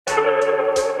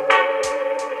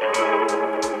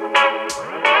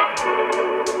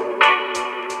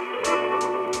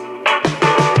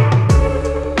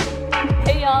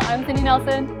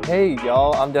Nelson. Hey,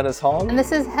 y'all, I'm Dennis Hong. And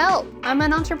this is Help, I'm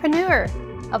an Entrepreneur,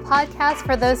 a podcast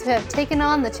for those who have taken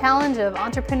on the challenge of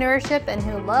entrepreneurship and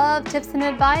who love tips and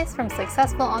advice from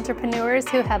successful entrepreneurs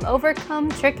who have overcome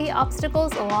tricky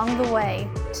obstacles along the way.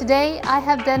 Today, I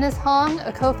have Dennis Hong,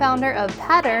 a co-founder of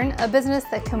Pattern, a business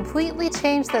that completely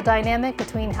changed the dynamic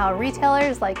between how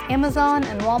retailers like Amazon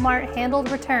and Walmart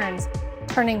handled returns,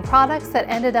 turning products that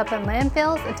ended up in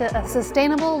landfills into a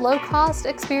sustainable, low-cost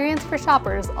experience for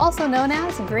shoppers, also known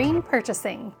as green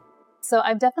purchasing. So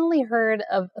I've definitely heard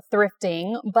of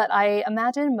thrifting, but I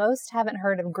imagine most haven't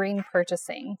heard of green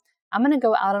purchasing. I'm going to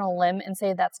go out on a limb and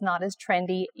say that's not as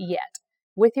trendy yet.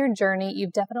 With your journey,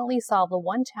 you've definitely solved the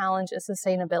one challenge of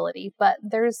sustainability, but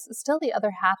there's still the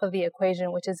other half of the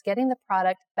equation, which is getting the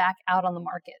product back out on the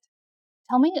market.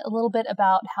 Tell me a little bit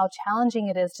about how challenging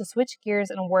it is to switch gears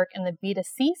and work in the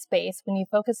B2C space when you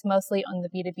focus mostly on the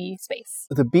B2B space.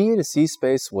 The B2C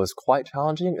space was quite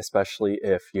challenging, especially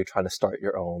if you're trying to start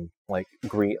your own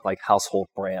green household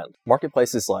brand.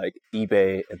 Marketplaces like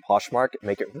eBay and Poshmark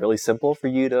make it really simple for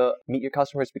you to meet your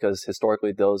customers because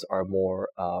historically those are more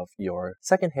of your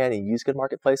secondhand and used good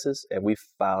marketplaces, and we've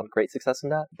found great success in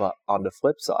that. But on the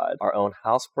flip side, our own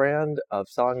house brand of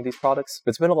selling these products,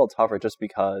 it's been a little tougher just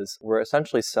because we're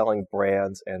essentially selling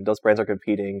brands and those brands are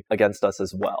competing against us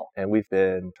as well. And we've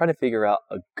been trying to figure out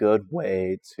a good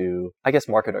way to,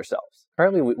 market ourselves.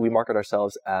 Currently, we market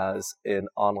ourselves as an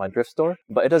online thrift store,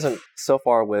 but it doesn't, so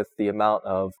far with the amount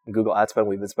of Google ad spend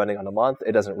we've been spending on a month,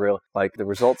 it doesn't the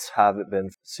results haven't been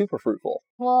super fruitful.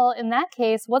 Well, in that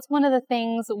case, what's one of the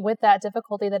things with that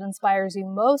difficulty that inspires you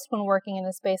most when working in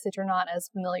a space that you're not as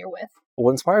familiar with?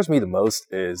 What inspires me the most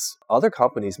is other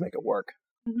companies make it work,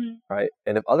 right?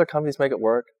 And if other companies make it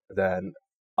work, then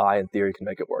I, in theory, can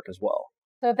make it work as well.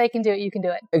 So if they can do it, you can do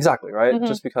it. Exactly, right?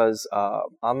 Just because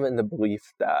I'm in the belief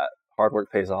that hard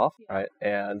work pays off, right?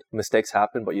 And mistakes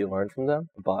happen, but you learn from them.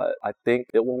 But I think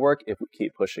it will work if we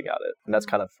keep pushing at it. And that's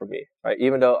kind of for me, right?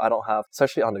 Even though I don't have,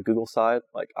 especially on the Google side,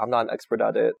 I'm not an expert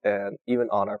at it. And even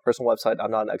on our personal website,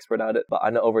 I'm not an expert at it. But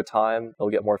I know over time, it'll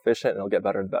get more efficient and it'll get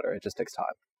better and better. It just takes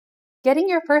time. Getting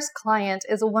your first client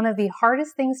is one of the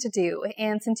hardest things to do.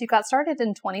 And since you got started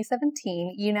in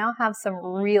 2017, you now have some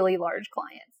really large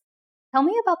clients. Tell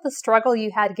me about the struggle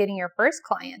you had getting your first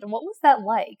client and what was that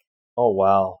like? Oh,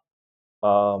 wow.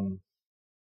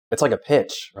 It's like a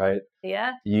pitch, right?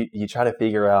 Yeah. You try to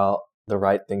figure out the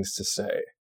right things to say.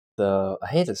 I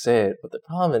hate to say it, but the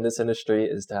problem in this industry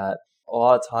is that a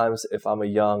lot of times if I'm a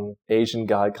young Asian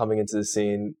guy coming into the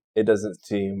scene, it doesn't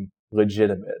seem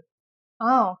legitimate.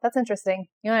 Oh, that's interesting.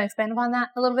 You want to expand upon that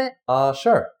a little bit?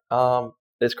 Sure.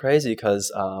 It's crazy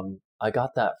because I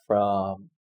got that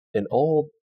from an old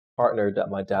partner that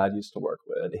my dad used to work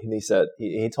with. And he said,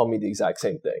 he told me the exact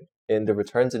same thing. In the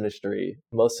returns industry,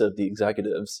 most of the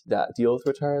executives that deal with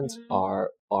returns are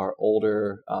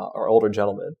older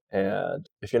gentlemen. And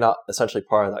if you're not essentially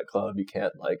part of that club, you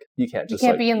can't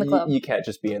be in the club. You can't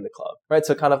just be in the club, right?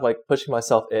 So kind of pushing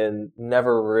myself in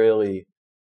never really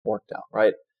worked out,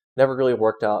 right? Never really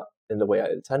worked out in the way I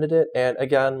intended it. And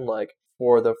again,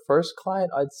 for the first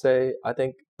client, I'd say I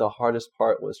think the hardest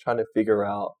part was trying to figure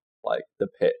out the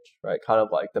pitch, right? Kind of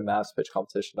like the mass pitch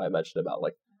competition I mentioned about,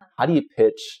 how do you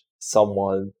pitch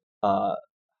someone? How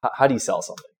do you sell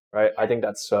something, right? I think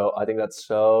that's so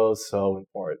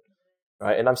important,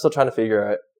 right? And I'm still trying to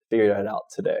figure that out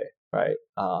today, right?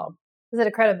 Is it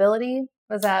a credibility?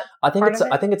 Was that? I think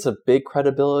it's a big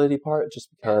credibility part, just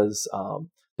because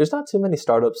there's not too many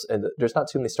startups or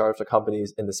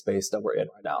companies in the space that we're in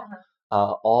right now.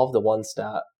 All of the ones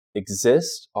that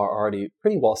exist are already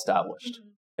pretty well established.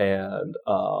 And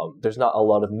there's not a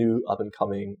lot of new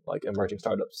up-and-coming emerging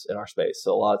startups in our space.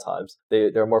 So a lot of times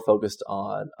they're more focused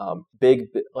on big,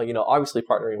 obviously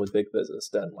partnering with big business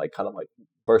than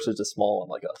versus a small one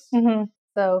like us.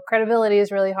 So credibility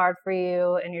is really hard for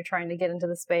you, and you're trying to get into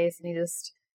the space, and you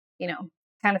just,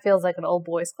 kind of feels like an old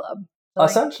boys club.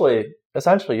 Essentially,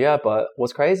 yeah. But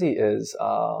what's crazy is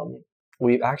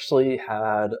we actually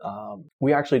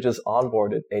just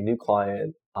onboarded a new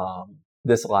client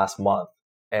this last month.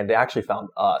 And they actually found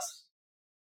us.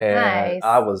 And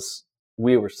nice.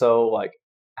 We were so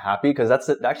happy because that's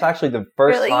actually the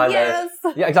first time. Yes.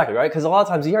 Yeah, exactly. Right. Because a lot of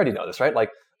times you already know this, right? A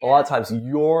lot of times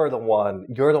you're the one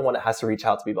that has to reach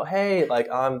out to people. Hey,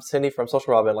 I'm Cindy from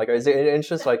Social Robin. Is there any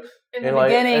interest? In the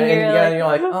beginning, you're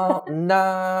like, oh,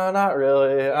 nah, not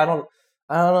really. I don't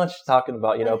know what you're talking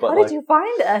about, but how did you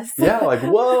find us? Yeah,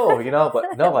 whoa,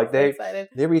 but no,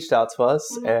 they reached out to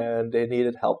us and they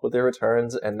needed help with their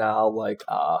returns, and now we're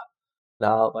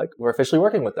officially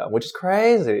working with them, which is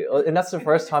crazy. And that's the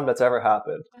first time that's ever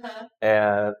happened.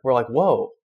 And we're like, whoa.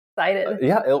 excited.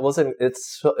 Yeah, it wasn't.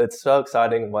 It's so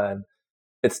exciting when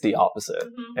it's the opposite.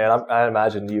 And I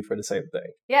imagine you for the same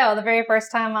thing. Yeah, well, the very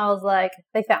first time I was like,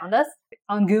 they found us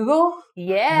on Google.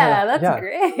 Yeah, that's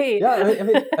great.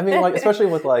 Yeah, I mean, like especially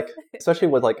with like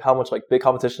how much like big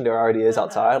competition there already is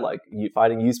outside. Like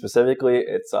finding you specifically,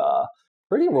 it's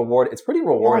pretty rewarding. It's pretty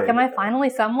rewarding. Like, am I finally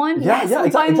someone? Yeah, yes,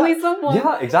 I'm finally someone.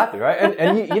 Yeah, exactly, right.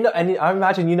 And you know, and I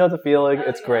imagine you know the feeling.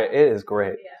 It's great. It is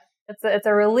great. Yeah. It's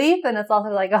a relief, and it's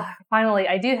also like, oh, finally,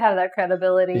 I do have that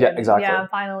credibility. Yeah, exactly. Yeah, I'm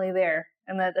finally there,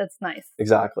 and that's nice.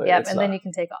 Exactly. Yep, and then you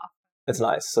can take off. It's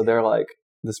nice. So they're like,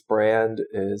 this brand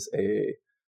is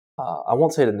I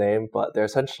won't say the name, but they're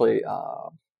essentially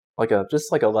just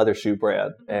like a leather shoe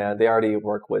brand, and they already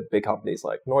work with big companies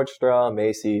like Nordstrom,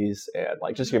 Macy's, and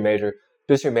like just your major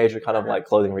kind of like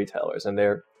clothing retailers, and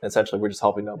we're just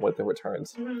helping them with the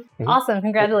returns. Awesome.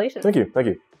 Congratulations. Thank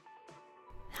you.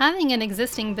 Having an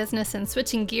existing business and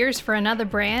switching gears for another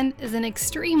brand is an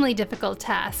extremely difficult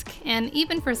task, and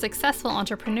even for successful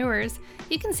entrepreneurs,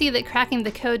 you can see that cracking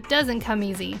the code doesn't come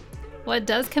easy. What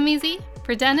does come easy?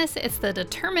 For Dennis, it's the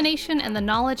determination and the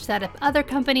knowledge that if other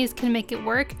companies can make it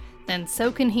work, then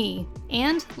so can he.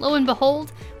 And lo and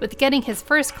behold, with getting his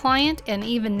first client and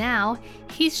even now,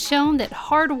 he's shown that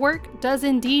hard work does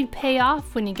indeed pay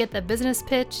off when you get the business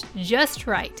pitch just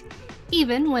right,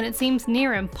 even when it seems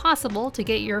near impossible to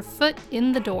get your foot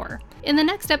in the door. In the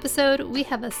next episode, we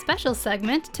have a special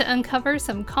segment to uncover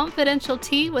some confidential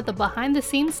tea with a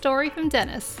behind-the-scenes story from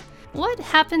Dennis. What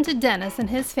happened to Dennis and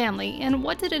his family, and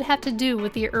what did it have to do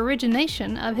with the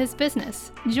origination of his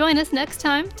business? Join us next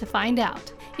time to find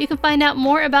out. You can find out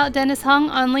more about Dennis Hung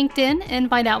on LinkedIn and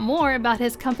find out more about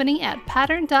his company at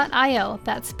pattern.io.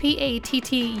 That's PATTURN.io.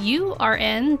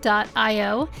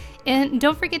 And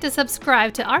don't forget to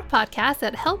subscribe to our podcast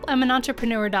at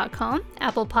helpi'manentrepreneur.com,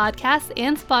 Apple Podcasts,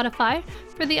 and Spotify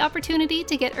for the opportunity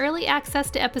to get early access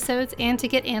to episodes and to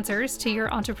get answers to your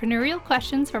entrepreneurial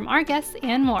questions from our guests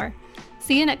and more.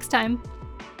 See you next time.